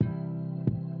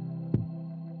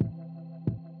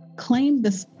claim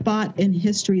the spot in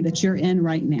history that you're in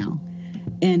right now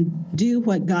and do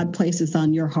what God places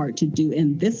on your heart to do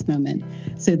in this moment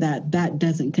so that that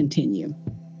doesn't continue.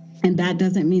 And that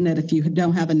doesn't mean that if you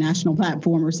don't have a national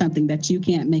platform or something that you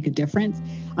can't make a difference.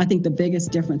 I think the biggest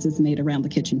difference is made around the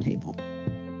kitchen table.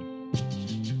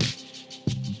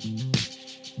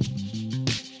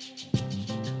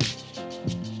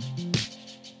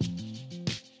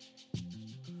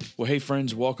 Well, hey,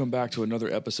 friends, welcome back to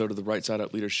another episode of the Right Side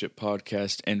Up Leadership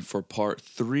Podcast. And for part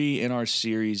 3 in our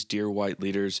series, Dear White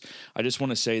Leaders, I just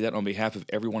want to say that on behalf of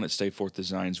everyone at Stay Forth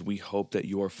Designs, we hope that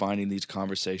you are finding these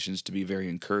conversations to be very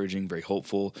encouraging, very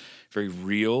hopeful, very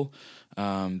real.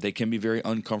 They can be very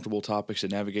uncomfortable topics to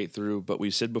navigate through, but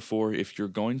we've said before, if you're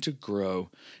going to grow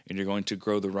and you're going to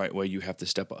grow the right way, you have to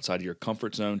step outside of your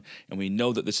comfort zone. And we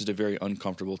know that this is a very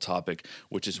uncomfortable topic,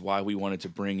 which is why we wanted to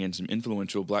bring in some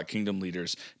influential Black Kingdom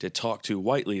leaders to talk to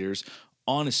white leaders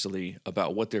honestly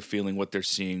about what they're feeling, what they're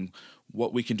seeing,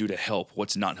 what we can do to help,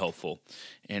 what's not helpful,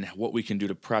 and what we can do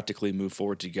to practically move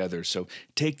forward together. So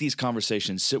take these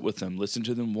conversations, sit with them, listen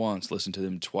to them once, listen to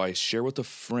them twice, share with a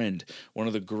friend. One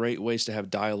of the great ways to have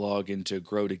dialogue and to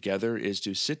grow together is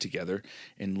to sit together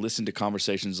and listen to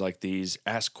conversations like these,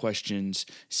 ask questions,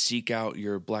 seek out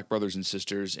your Black brothers and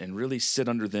sisters, and really sit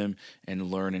under them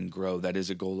and learn and grow. That is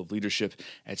a goal of leadership.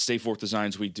 At Stay Forth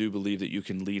Designs, we do believe that you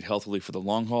can lead healthily for the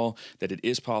long haul, that it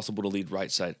is possible to lead right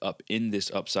side up in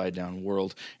this upside down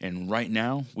world. And right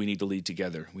now, we need to lead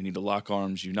together. We need to lock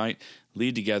arms, unite,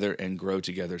 lead together, and grow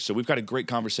together. So we've got a great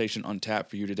conversation on tap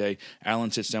for you today.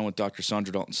 Alan sits down with Dr.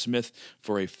 Saundra Dalton Smith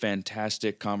for a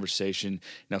fantastic conversation.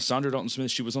 Now, Saundra Dalton Smith,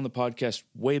 she was on the podcast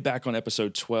way back on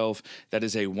episode 12. That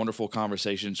is a wonderful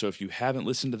conversation. So if you haven't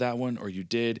listened to that one, or you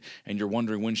did, and you're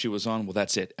wondering when she was on, well,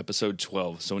 that's it, episode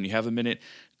 12. So when you have a minute,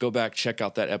 go back, check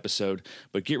out that episode.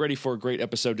 But get ready for a great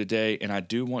episode today. And I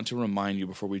do want to remind you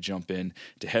before we jump in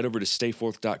to head over to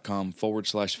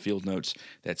stayforth.com/field notes.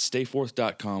 That's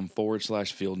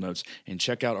stayforth.com/field notes, and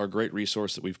check out our great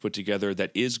resource that we've put together that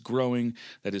is growing,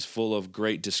 that is full of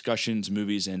great discussions,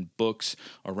 movies, and books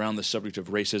around the subject of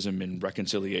racism and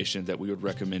reconciliation that we would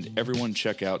recommend everyone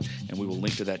check out. And we will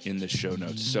link to that in the show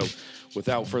notes. So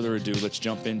without further ado, let's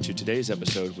jump into today's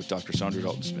episode with Dr. Saundra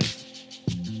Dalton Smith.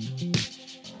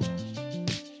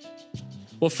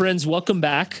 Well, friends, welcome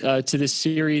back to this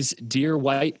series, Dear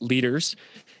White Leaders.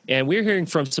 And we're hearing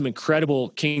from some incredible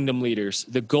kingdom leaders.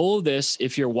 The goal of this,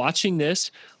 if you're watching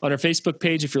this on our Facebook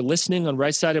page, if you're listening on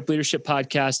Right Side Up Leadership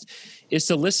Podcast, is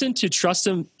to listen to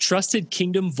trusted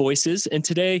kingdom voices. And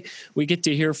today we get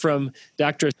to hear from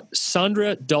Dr.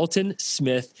 Saundra Dalton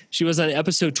Smith. She was on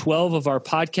episode 12 of our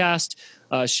podcast.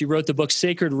 She wrote the book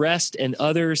Sacred Rest and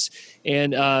others.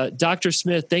 And Dr.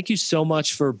 Smith, thank you so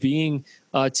much for being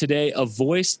today a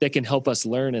voice that can help us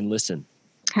learn and listen.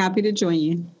 Happy to join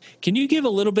you. Can you give a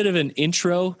little bit of an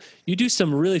intro? You do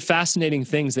some really fascinating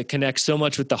things that connect so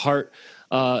much with the heart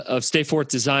of Stay Forth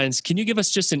Designs. Can you give us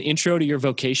just an intro to your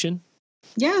vocation?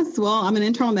 Yes. Well, I'm an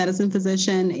internal medicine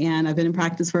physician, and I've been in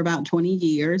practice for about 20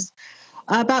 years.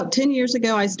 About 10 years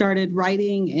ago, I started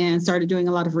writing and started doing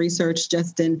a lot of research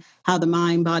just in how the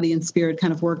mind, body, and spirit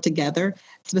kind of work together.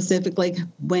 Specifically,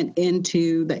 went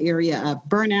into the area of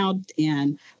burnout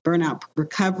and burnout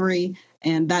recovery.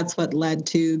 And that's what led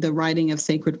to the writing of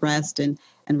Sacred Rest and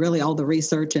really all the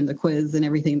research and the quiz and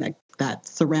everything that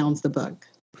surrounds the book.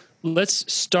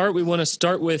 Let's start. We want to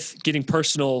start with getting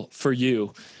personal for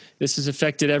you. This has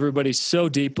affected everybody so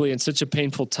deeply in such a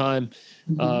painful time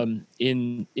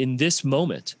in this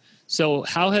moment. So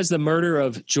how has the murder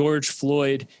of George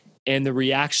Floyd and the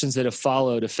reactions that have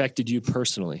followed affected you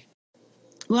personally?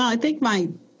 Well, I think my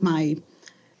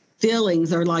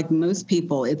feelings are like most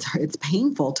people. It's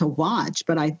painful to watch,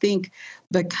 but I think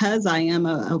because I am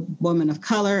a woman of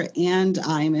color and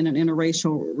I'm in an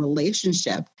interracial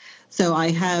relationship, so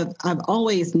I've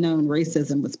always known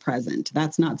racism was present.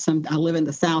 That's not I live in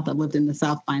the South. I've lived in the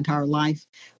South my entire life,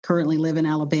 currently live in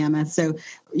Alabama. So,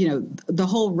 the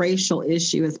whole racial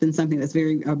issue has been something that's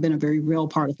been a very real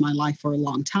part of my life for a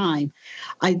long time.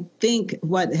 I think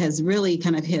what has really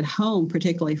kind of hit home,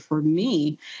 particularly for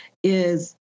me,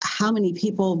 is how many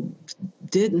people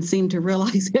didn't seem to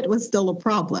realize it was still a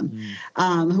problem,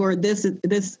 this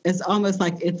is almost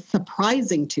like it's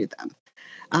surprising to them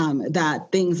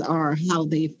that things are how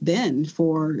they've been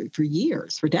for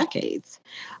years, for decades.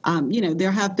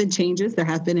 There have been changes, there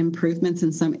have been improvements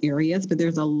in some areas, but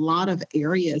there's a lot of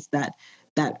areas that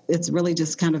it's really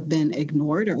just kind of been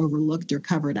ignored or overlooked or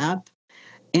covered up.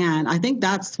 And I think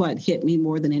that's what hit me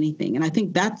more than anything. And I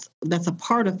think that's a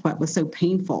part of what was so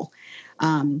painful,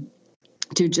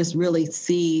 to just really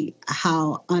see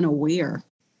how unaware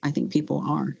I think people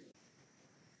are.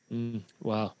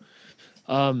 Wow.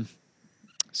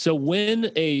 So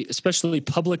when a especially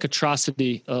public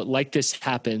atrocity like this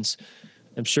happens,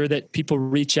 I'm sure that people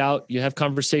reach out. You have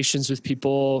conversations with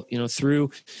people,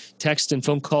 through text and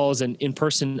phone calls and in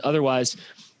person. Otherwise,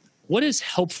 what is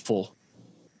helpful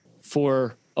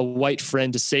for a white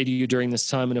friend to say to you during this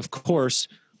time? And of course,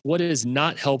 what is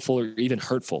not helpful or even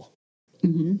hurtful?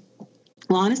 Mm-hmm.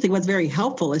 Well, honestly, what's very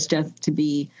helpful is just to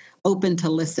be open to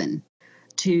listen,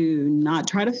 to not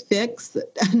try to fix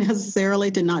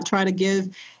necessarily, to not try to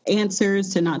give answers,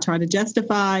 to not try to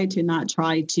justify, to not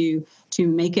try to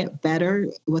make it better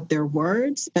with their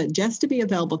words, but just to be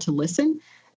available to listen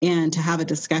and to have a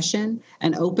discussion,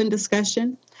 an open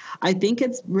discussion. I think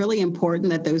it's really important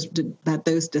that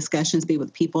those discussions be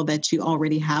with people that you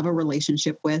already have a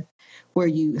relationship with, where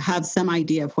you have some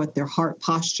idea of what their heart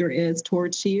posture is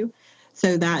towards you.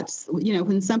 So that's,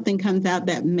 when something comes out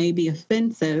that may be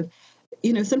offensive,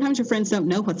 sometimes your friends don't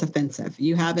know what's offensive.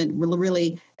 You haven't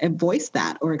really voiced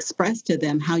that or expressed to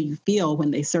them how you feel when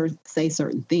they say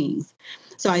certain things.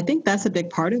 So I think that's a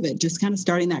big part of it, just kind of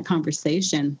starting that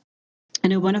conversation. I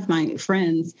know one of my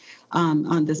friends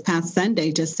on this past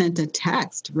Sunday just sent a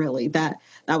text, really, that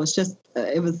was just,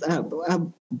 it was a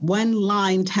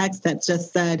one-line text that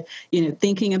just said,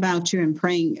 thinking about you and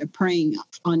praying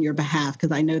on your behalf,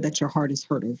 because I know that your heart is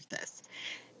hurt over this.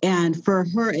 And for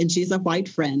her, and she's a white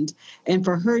friend, and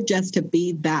for her just to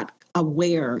be that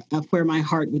aware of where my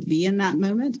heart would be in that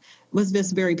moment was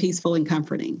just very peaceful and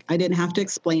comforting. I didn't have to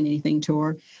explain anything to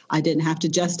her. I didn't have to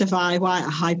justify why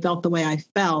I felt the way I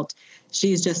felt.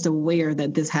 She's just aware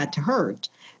that this had to hurt.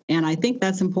 And I think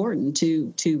that's important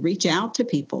to reach out to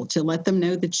people, to let them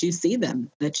know that you see them,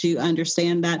 that you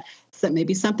understand that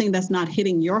maybe something that's not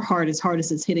hitting your heart as hard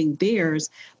as it's hitting theirs,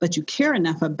 but you care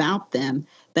enough about them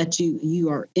that you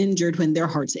are injured when their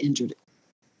heart's injured.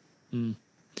 Mm.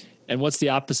 And what's the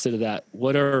opposite of that?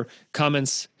 What are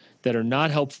comments that are not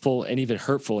helpful and even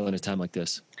hurtful in a time like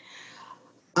this?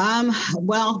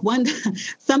 Well,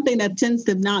 something that tends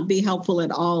to not be helpful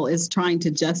at all is trying to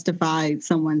justify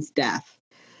someone's death.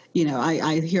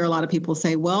 I hear a lot of people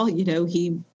say, well,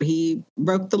 he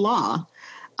broke the law.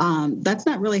 That's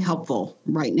not really helpful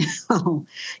right now.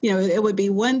 It would be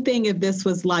one thing if this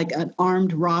was like an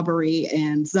armed robbery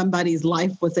and somebody's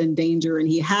life was in danger and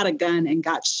he had a gun and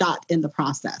got shot in the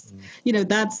process.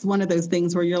 That's one of those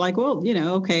things where you're like, well,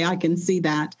 okay, I can see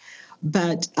that.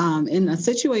 But in a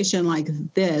situation like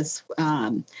this,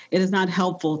 it is not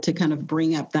helpful to kind of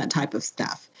bring up that type of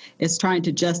stuff. It's trying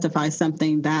to justify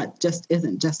something that just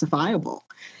isn't justifiable.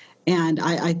 And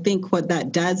I think what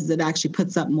that does is it actually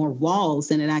puts up more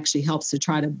walls, and it actually helps to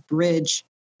try to bridge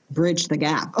the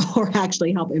gap or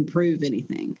actually help improve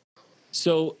anything.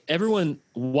 So everyone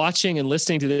watching and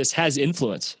listening to this has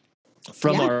influence,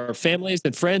 from our families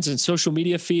and friends and social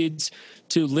media feeds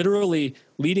to literally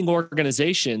leading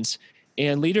organizations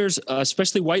and leaders,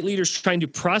 especially white leaders, trying to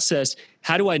process,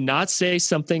 how do I not say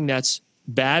something that's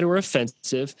bad or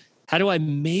offensive? How do I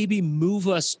maybe move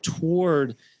us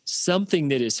toward something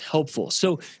that is helpful?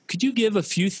 So could you give a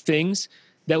few things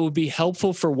that would be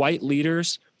helpful for white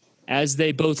leaders as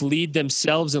they both lead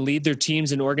themselves and lead their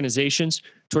teams and organizations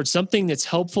towards something that's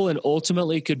helpful and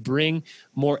ultimately could bring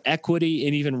more equity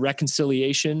and even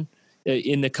reconciliation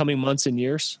in the coming months and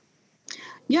years?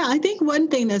 Yeah, I think one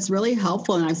thing that's really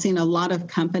helpful, and I've seen a lot of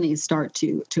companies start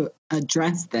to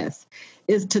address this,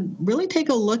 is to really take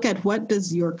a look at what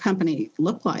does your company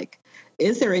look like?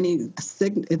 Is there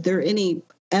any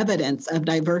evidence of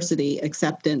diversity,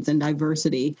 acceptance, and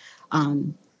diversity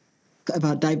of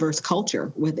a diverse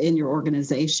culture within your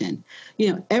organization?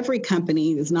 Every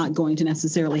company is not going to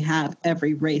necessarily have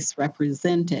every race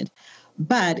represented.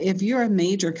 But if you're a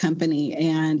major company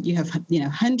and you have,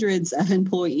 hundreds of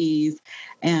employees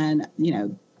and,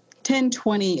 10,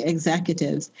 20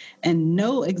 executives, and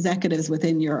no executives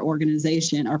within your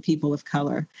organization are people of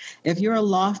color. If you're a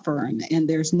law firm and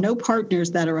there's no partners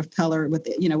that are of color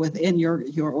within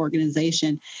your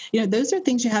organization, those are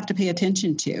things you have to pay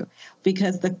attention to,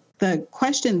 because the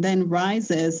question then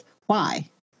rises, why?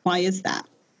 Why is that?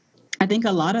 I think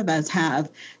a lot of us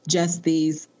have just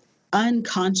these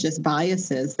unconscious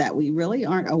biases that we really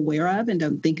aren't aware of and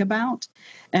don't think about.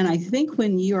 And I think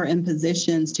when you are in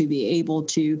positions to be able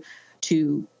to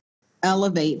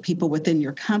elevate people within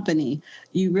your company,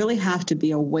 you really have to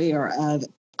be aware of,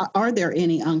 are there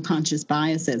any unconscious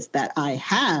biases that I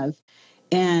have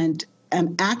and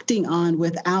am acting on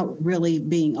without really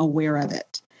being aware of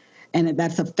it? And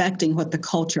that's affecting what the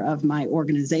culture of my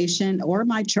organization or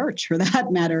my church, for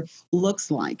that matter, looks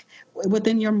like.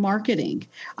 Within your marketing,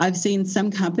 I've seen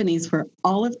some companies where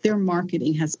all of their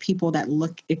marketing has people that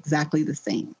look exactly the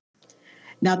same.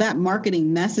 Now, that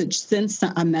marketing message sends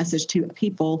a message to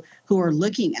people who are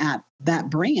looking at that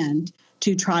brand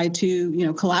to try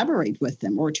to, collaborate with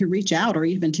them or to reach out or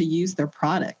even to use their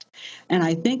product. And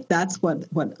I think that's what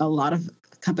a lot of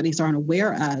companies aren't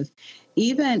aware of.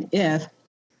 Even if,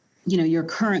 your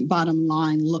current bottom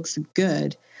line looks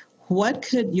good, what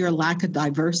could your lack of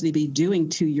diversity be doing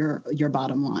to your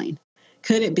bottom line?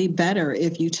 Could it be better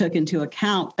if you took into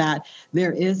account that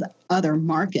there is other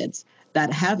markets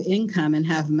that have income and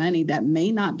have money that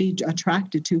may not be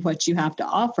attracted to what you have to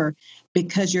offer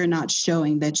because you're not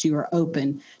showing that you are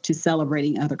open to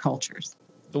celebrating other cultures?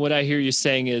 What I hear you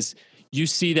saying is you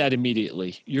see that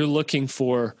immediately. You're looking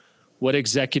for what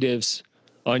executives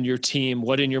on your team,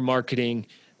 what in your marketing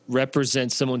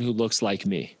represents someone who looks like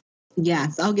me.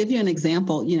 Yes, I'll give you an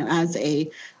example. As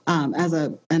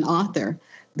an author,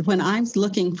 when I'm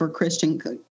looking for Christian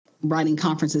writing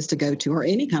conferences to go to, or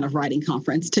any kind of writing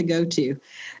conference to go to,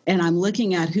 and I'm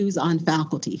looking at who's on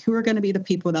faculty, who are going to be the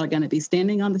people that are going to be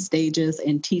standing on the stages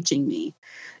and teaching me,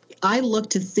 I look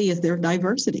to see is there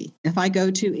diversity. If I go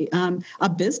to a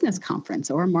business conference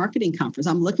or a marketing conference,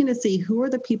 I'm looking to see who are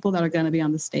the people that are going to be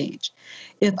on the stage.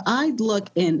 If I look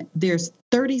and there's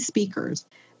 30 speakers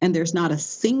and there's not a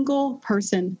single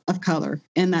person of color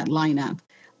in that lineup,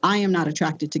 I am not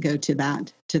attracted to go to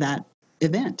that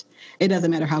event. It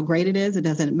doesn't matter how great it is. It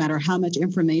doesn't matter how much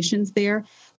information's there,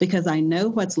 because I know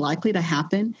what's likely to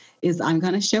happen is I'm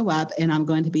going to show up and I'm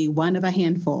going to be one of a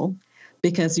handful,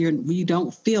 because you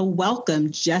don't feel welcome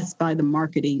just by the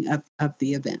marketing of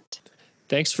the event.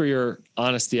 Thanks for your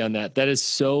honesty on that. That is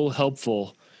so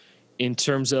helpful in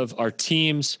terms of our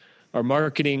teams, our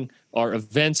marketing, our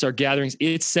events, our gatherings.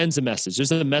 It sends a message.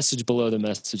 There's a message below the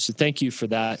message. So thank you for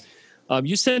that.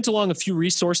 You sent along a few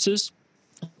resources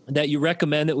that you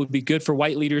recommend that would be good for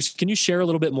white leaders. Can you share a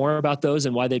little bit more about those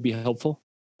and why they'd be helpful?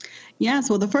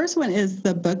 Yes. Well, the first one is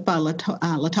the book by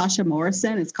Latasha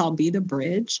Morrison. It's called Be the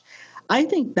Bridge. I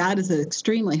think that is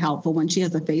extremely helpful when she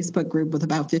has a Facebook group with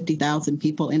about 50,000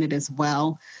 people in it as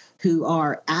well, who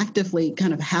are actively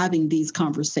kind of having these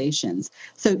conversations.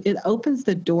 So it opens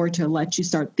the door to let you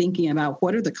start thinking about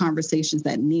what are the conversations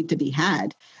that need to be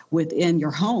had within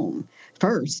your home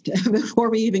first, before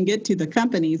we even get to the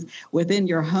companies, within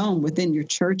your home, within your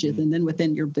churches, and then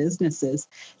within your businesses,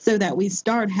 so that we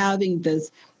start having this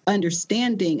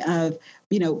understanding of,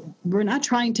 we're not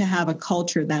trying to have a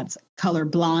culture that's color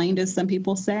blind, as some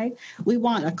people say. We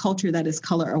want a culture that is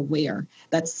color aware,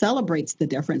 that celebrates the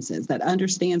differences, that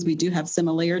understands we do have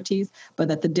similarities, but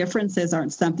that the differences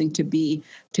aren't something to be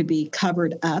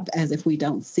covered up as if we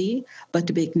don't see, but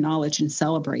to be acknowledged and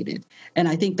celebrated. And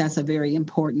I think that's a very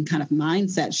important kind of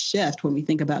mindset shift when we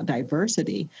think about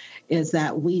diversity, is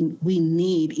that we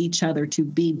need each other to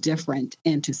be different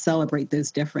and to celebrate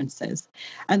those differences.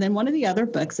 And then one of the other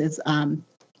books is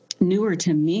newer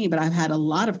to me, but I've had a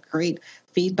lot of great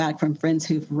feedback from friends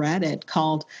who've read it,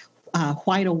 called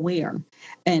White Aware.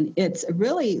 And it's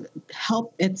really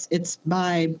it's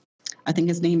by, I think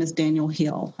his name is Daniel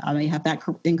Hill. I may have that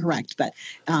incorrect, but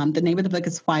the name of the book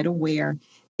is White Aware.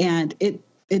 And it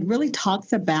really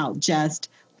talks about just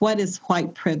what is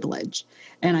white privilege.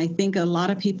 And I think a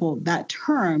lot of people, that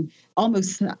term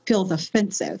almost feels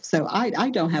offensive. So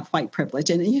I don't have white privilege.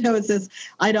 And, it's this,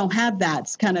 I don't have that.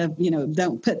 It's kind of,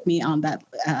 don't put me on that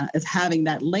as having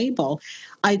that label.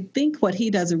 I think what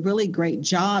he does a really great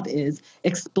job is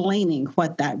explaining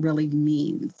what that really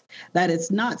means, that it's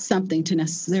not something to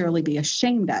necessarily be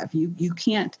ashamed of. You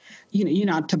can't, you're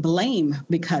not to blame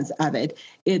because of it.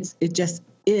 It just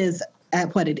is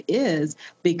at what it is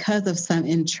because of some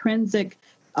intrinsic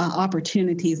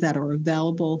opportunities that are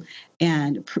available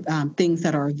and things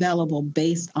that are available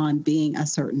based on being a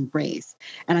certain race.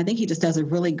 And I think he just does a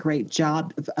really great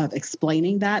job of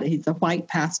explaining that. He's a white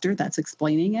pastor that's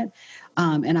explaining it.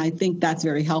 And I think that's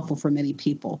very helpful for many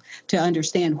people to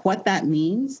understand what that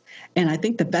means. And I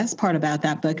think the best part about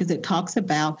that book is it talks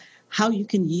about how you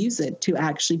can use it to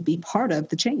actually be part of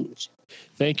the change.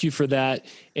 Thank you for that.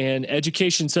 And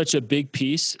education is such a big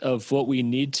piece of what we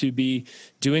need to be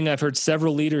doing. I've heard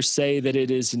several leaders say that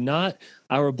it is not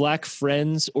our Black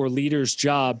friends or leaders'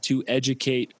 job to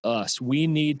educate us. We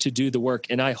need to do the work.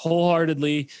 And I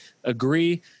wholeheartedly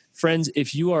agree. Friends,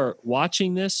 if you are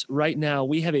watching this right now,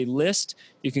 we have a list.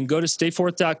 You can go to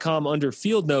stayforth.com under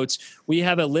field notes. We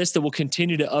have a list that will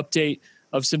continue to update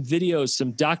of some videos,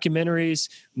 some documentaries,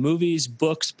 movies,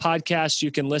 books, podcasts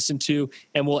you can listen to,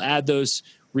 and we'll add those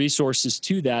resources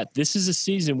to that. This is a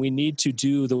season we need to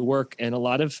do the work, and a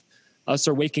lot of us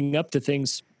are waking up to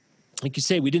things, like you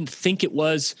say, we didn't think it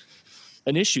was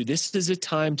an issue. This is a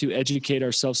time to educate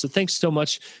ourselves. So thanks so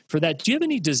much for that. Do you have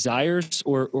any desires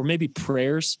or maybe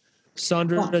prayers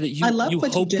Sandra, Well, that you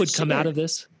hope would come out of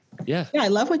this? Yeah. Yeah, I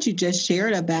love what you just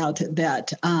shared about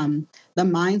that, the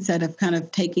mindset of kind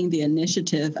of taking the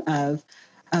initiative of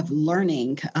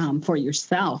learning for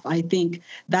yourself. I think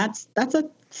that's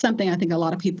something I think a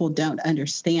lot of people don't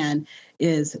understand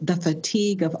is the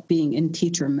fatigue of being in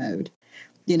teacher mode.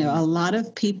 You know, a lot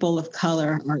of people of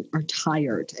color are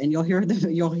tired, and you'll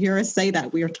hear us say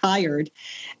that we are tired,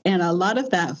 and a lot of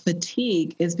that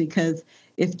fatigue is because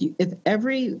if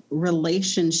every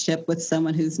relationship with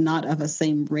someone who's not of a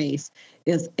same race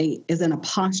is in a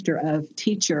posture of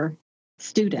teacher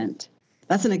student,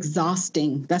 that's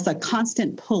a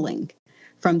constant pulling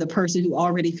from the person who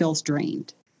already feels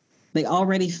drained. They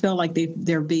already feel like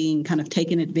they're being kind of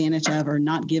taken advantage of or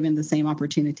not given the same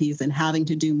opportunities and having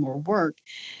to do more work.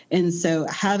 And so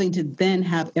having to then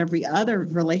have every other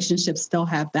relationship still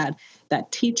have that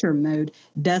teacher mode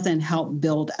doesn't help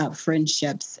build up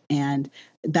friendships and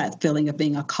that feeling of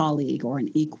being a colleague or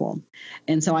an equal.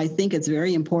 And so I think it's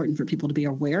very important for people to be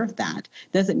aware of that.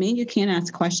 Does it mean you can't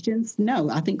ask questions? No,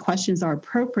 I think questions are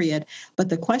appropriate, but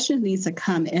the question needs to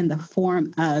come in the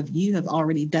form of you have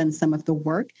already done some of the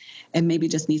work and maybe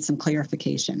just need some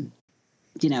clarification,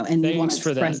 and you want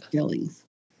to express feelings.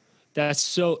 That's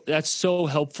so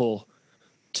helpful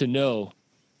to know.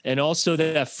 And also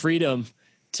that freedom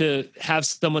to have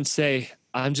someone say,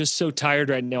 I'm just so tired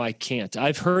right now, I can't.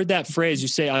 I've heard that phrase, you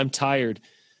say, I'm tired,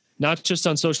 not just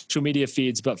on social media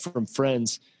feeds, but from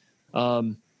friends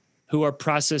who are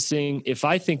processing. If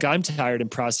I think I'm tired and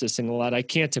processing a lot, I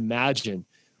can't imagine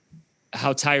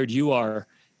how tired you are.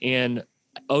 And,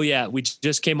 oh yeah, we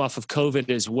just came off of COVID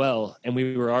as well, and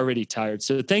we were already tired.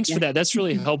 So thanks for that. That's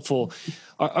really helpful.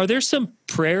 Are there some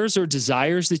prayers or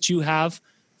desires that you have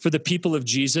for the people of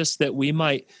Jesus that we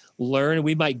might learn,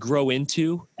 we might grow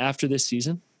into after this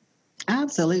season?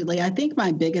 Absolutely. I think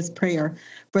my biggest prayer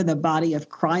for the body of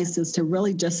Christ is to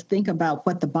really just think about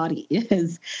what the body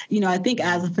is. I think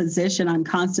as a physician, I'm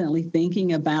constantly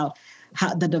thinking about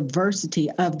how the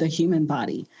diversity of the human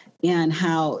body and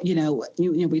how,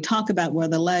 we talk about where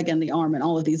the leg and the arm and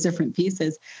all of these different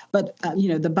pieces, but,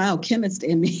 the biochemist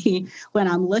in me, when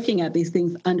I'm looking at these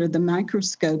things under the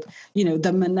microscope,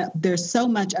 there's so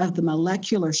much of the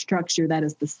molecular structure that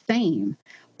is the same,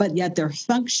 but yet their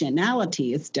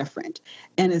functionality is different.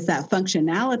 And it's that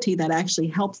functionality that actually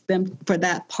helps them for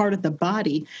that part of the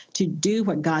body to do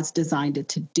what God's designed it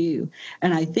to do.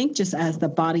 And I think just as the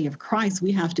body of Christ,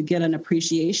 we have to get an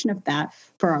appreciation of that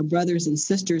for our brothers and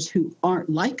sisters who aren't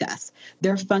like us.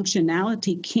 Their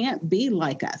functionality can't be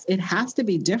like us. It has to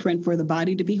be different for the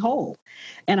body to be whole.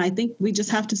 And I think we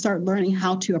just have to start learning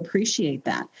how to appreciate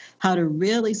that, how to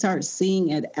really start seeing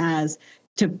it as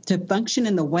to function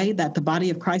in the way that the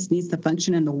body of Christ needs to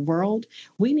function in the world.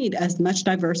 We need as much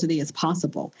diversity as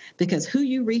possible, because who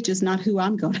you reach is not who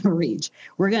I'm going to reach.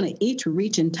 We're going to each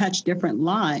reach and touch different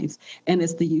lives. And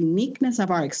it's the uniqueness of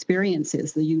our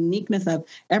experiences, the uniqueness of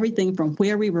everything from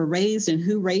where we were raised and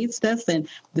who raised us and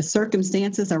the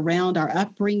circumstances around our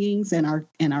upbringings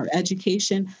and our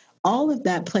education. All of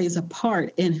that plays a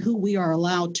part in who we are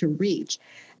allowed to reach.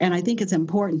 And I think it's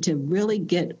important to really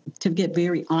get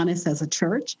very honest as a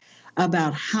church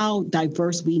about how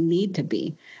diverse we need to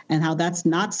be and how that's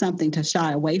not something to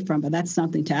shy away from, but that's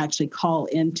something to actually call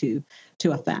into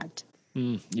effect.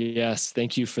 Yes,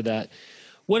 thank you for that.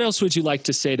 What else would you like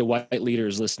to say to white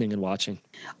leaders listening and watching?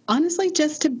 Honestly,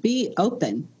 just to be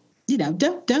open.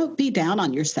 Don't be down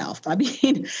on yourself. I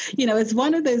mean, it's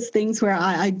one of those things where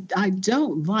I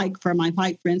don't like for my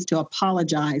white friends to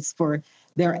apologize for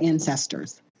their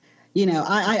ancestors.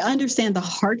 I understand the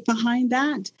heart behind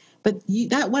that, but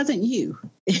that wasn't you.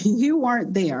 You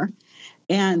weren't there.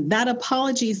 And that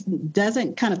apology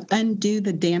doesn't kind of undo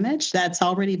the damage that's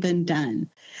already been done.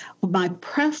 My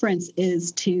preference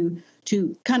is to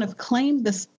kind of claim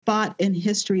the spot in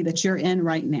history that you're in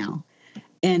right now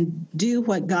and do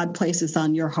what God places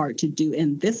on your heart to do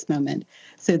in this moment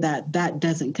so that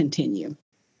doesn't continue.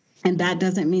 And that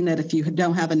doesn't mean that if you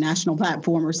don't have a national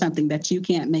platform or something that you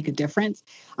can't make a difference.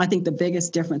 I think the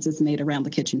biggest difference is made around the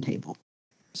kitchen table.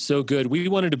 So good. We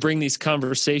wanted to bring these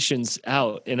conversations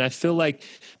out, and I feel like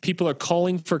people are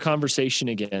calling for conversation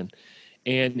again.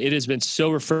 And it has been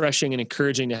so refreshing and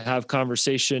encouraging to have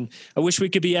conversation. I wish we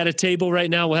could be at a table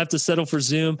right now. We'll have to settle for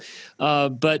Zoom.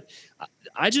 But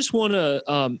I just want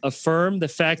to affirm the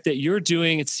fact that you're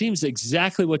doing, it seems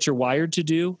exactly what you're wired to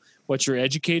do, what you're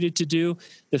educated to do.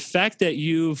 The fact that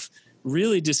you've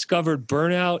really discovered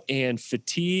burnout and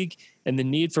fatigue and the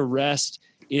need for rest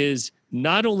is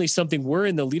not only something we're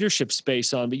in the leadership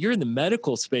space on, but you're in the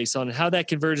medical space on, and how that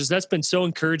converges. That's been so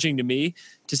encouraging to me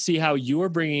to see how you're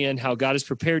bringing in how God has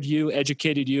prepared you,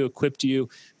 educated you, equipped you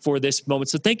for this moment.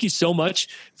 So thank you so much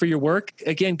for your work.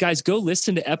 Again, guys, go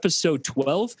listen to episode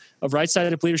 12 of Right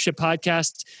Side Up Leadership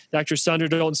Podcast. Dr. Saundra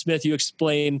Dalton Smith, you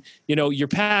explain, your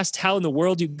past, how in the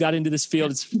world you got into this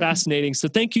field. It's fascinating. So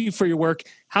thank you for your work.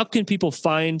 How can people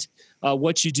find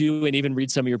what you do and even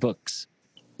read some of your books?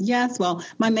 Yes, well,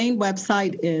 my main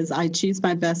website is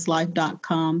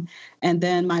ichoosemybestlife.com. And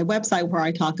then my website where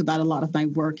I talk about a lot of my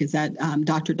work is at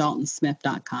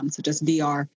drdaltonsmith.com. So just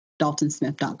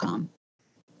drdaltonsmith.com.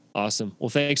 Awesome. Well,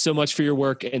 thanks so much for your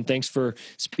work, and thanks for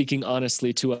speaking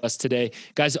honestly to us today.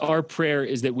 Guys, our prayer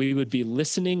is that we would be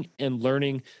listening and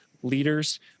learning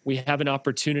leaders. We have an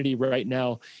opportunity right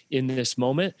now in this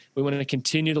moment. We want to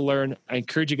continue to learn. I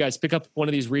encourage you guys, pick up one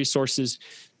of these resources,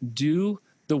 do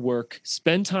the work,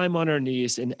 spend time on our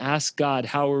knees, and ask God,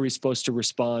 how are we supposed to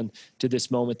respond to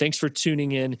this moment? Thanks for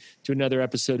tuning in to another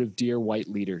episode of Dear White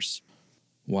Leaders.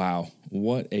 Wow,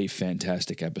 what a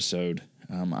fantastic episode.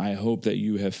 I hope that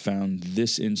you have found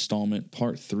this installment,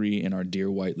 part 3 in our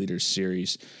Dear White Leaders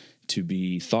series, to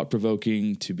be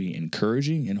thought-provoking, to be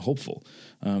encouraging, and hopeful.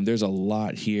 There's a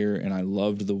lot here, and I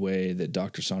loved the way that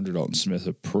Dr. Saundra Dalton Smith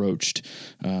approached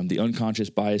the unconscious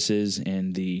biases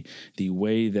and the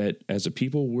way that, as a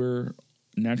people, we're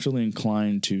naturally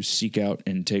inclined to seek out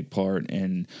and take part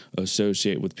and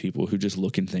associate with people who just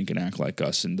look and think and act like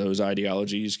us. And those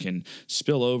ideologies can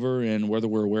spill over, and whether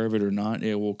we're aware of it or not,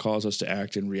 it will cause us to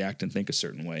act and react and think a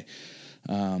certain way.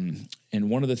 And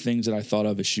one of the things that I thought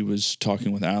of as she was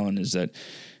talking with Alan is that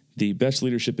the best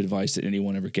leadership advice that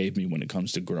anyone ever gave me when it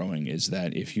comes to growing is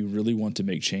that if you really want to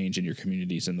make change in your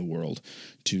communities in the world,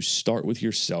 to start with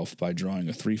yourself by drawing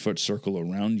a 3-foot circle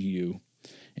around you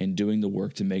and doing the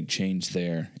work to make change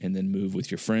there, and then move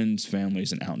with your friends,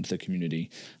 families, and out into the community.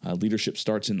 Leadership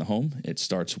starts in the home. It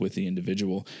starts with the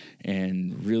individual,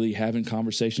 and really having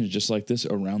conversations just like this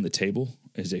around the table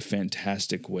is a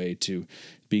fantastic way to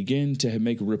begin to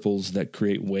make ripples that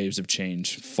create waves of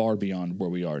change far beyond where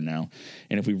we are now.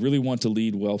 And if we really want to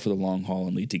lead well for the long haul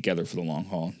and lead together for the long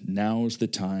haul, now is the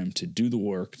time to do the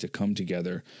work, to come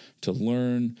together, to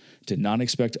learn, to not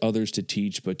expect others to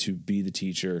teach, but to be the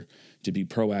teacher, to be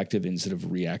proactive instead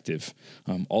of reactive.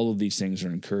 All of these things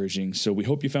are encouraging. So we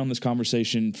hope you found this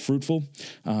conversation fruitful.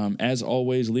 As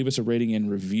always, leave us a rating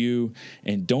and review.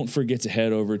 And don't forget to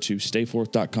head over to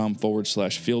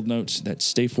stayforth.com/field notes.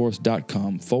 That's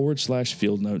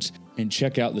stayforth.com/field notes. And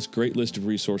check out this great list of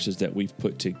resources that we've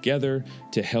put together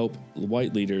to help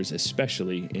white leaders,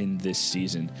 especially in this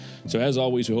season. So as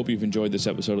always, we hope you've enjoyed this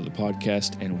episode of the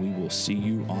podcast, and we will see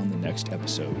you on the next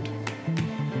episode.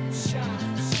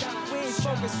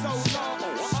 Focus so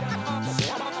long.